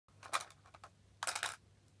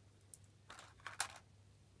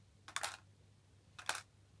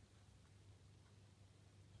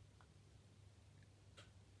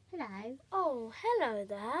Hello. Oh, hello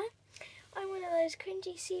there. I'm one of those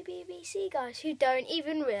cringy CBBC guys who don't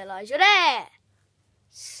even realise you're there.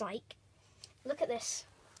 Psych. Look at this.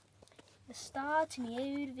 The start to my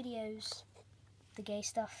old videos. The gay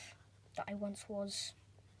stuff that I once was.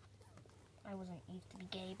 I wasn't used to be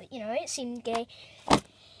gay, but you know, it seemed gay.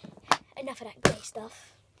 Enough of that gay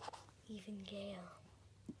stuff. Even gayer.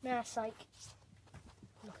 Nah, psych.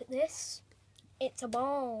 Look at this. It's a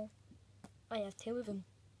ball. I have two of them.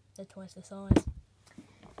 They're twice the size.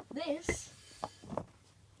 This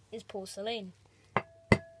is porcelain.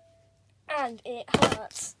 And it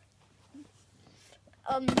hurts.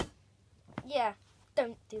 Yeah,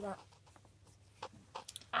 don't do that.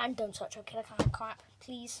 And don't touch your killer kind of crap,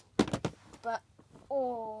 please. But,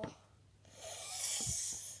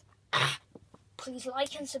 please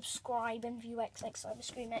like and subscribe and view XX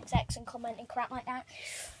Cyberscream XX and comment and crap like that.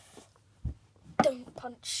 Don't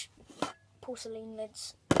punch porcelain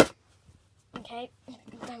lids. Okay?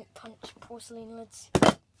 Don't punch porcelain lids.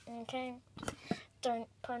 Okay? Don't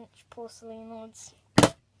punch porcelain lids.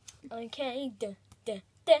 Okay?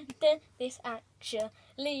 This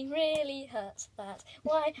actually really hurts. That's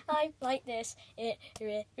why I'm like this. It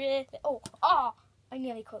really. I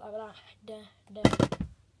nearly caught that with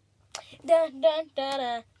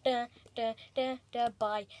that.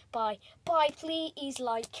 Bye. Please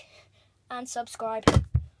like and subscribe.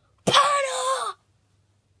 Pano!